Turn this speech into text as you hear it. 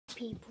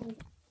people.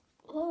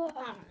 Oh, I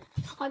don't know.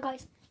 Hi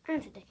guys,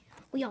 and today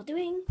we are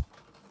doing.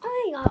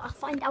 I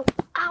find out.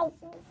 Ow!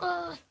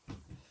 Ow!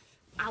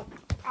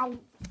 I'm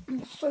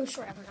so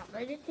sorry I haven't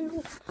uploaded in a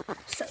while.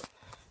 So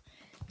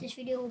this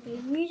video will be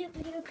a music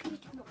video. Please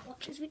do not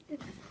watch this video.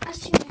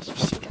 As soon as you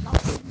see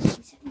about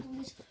 15 seconds on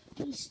this,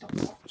 please stop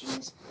watching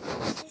this.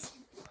 This is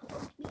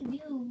probably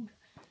viewed.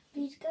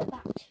 Please go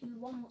back to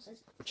one that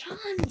says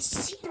John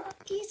Cena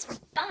is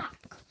back.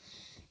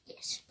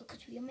 Yes, because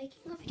we are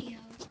making a video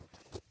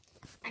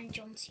and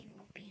John Cena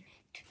will be in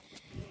it.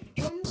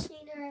 John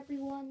Cena,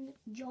 everyone.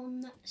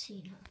 John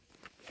Cena.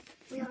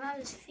 We have had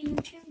his theme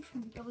tune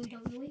from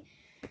WWE.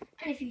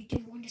 And if you do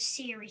want a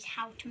series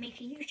how to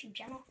make a YouTube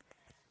channel,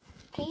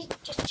 please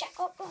just check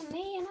up on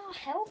me and I'll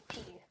help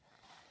you.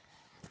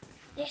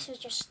 This was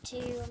just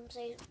to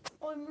say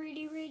I'm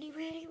really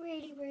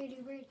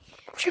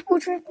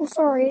triple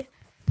sorry.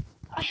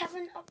 I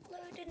haven't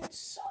uploaded in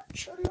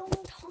such a long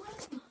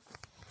time.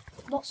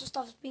 Lots of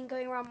stuff has been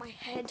going around my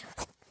head.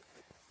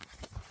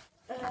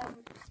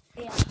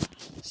 Yeah.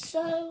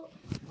 So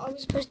I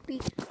was supposed to be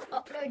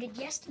uploaded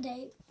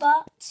yesterday,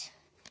 but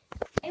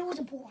it was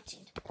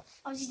aborted.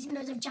 I was eating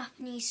loads of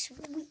Japanese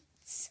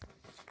sweets.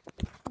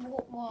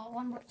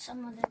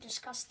 Some of them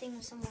disgusting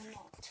and some were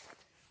not.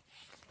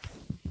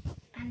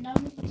 And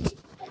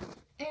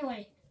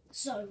anyway,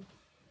 so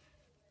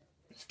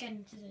let's get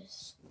into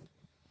this.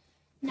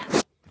 Now,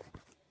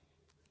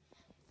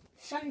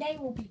 Sunday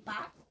will be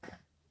back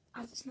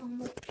as it's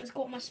normal. I've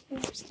got my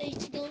sports day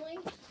today.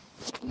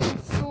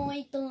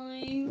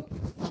 Friday.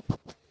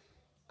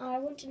 I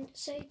wanted to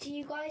say to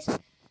you guys,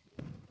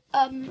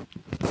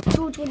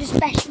 George would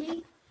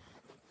especially.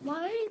 Why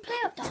I only play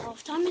up to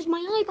halftime is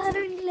my iPad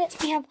only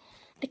lets me have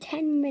a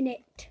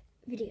 10-minute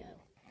video.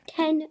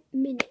 10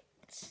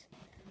 minutes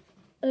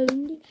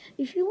only.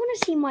 If you want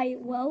to see my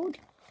world,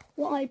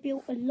 what I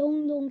built a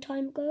long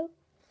time ago,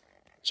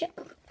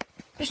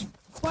 just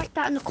write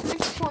that in the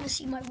comments if you want to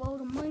see my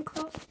world on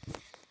Minecraft.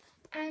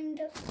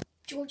 And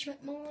George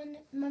McMahon,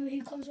 remember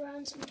who comes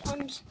around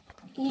sometimes?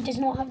 He does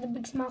not have the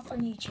biggest mouth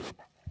on YouTube.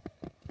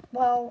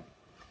 Well,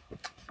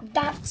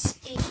 that's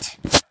it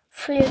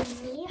for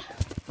me.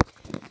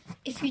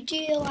 If you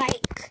do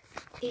like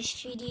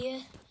this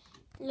video,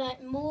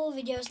 like more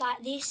videos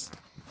like this,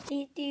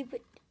 please do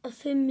put a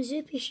thumbs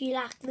up if you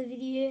like the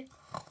video,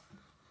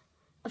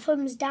 a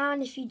thumbs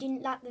down if you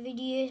didn't like the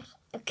video,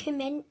 a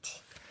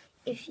comment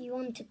if you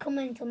want to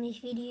comment on this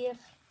video,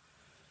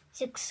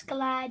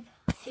 subscribe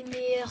for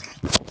more,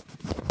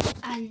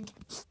 and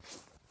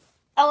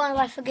and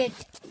I forget,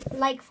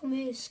 like for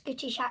more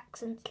Scottish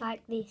accents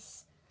like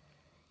this.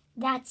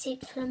 That's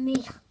it from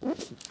me. And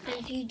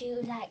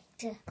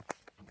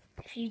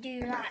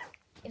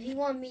if you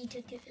want me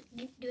to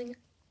keep doing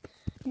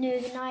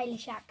Northern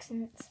Irish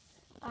accents,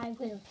 I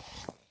will.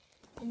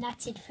 And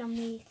that's it from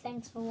me.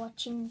 Thanks for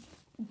watching.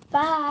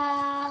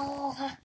 Bye.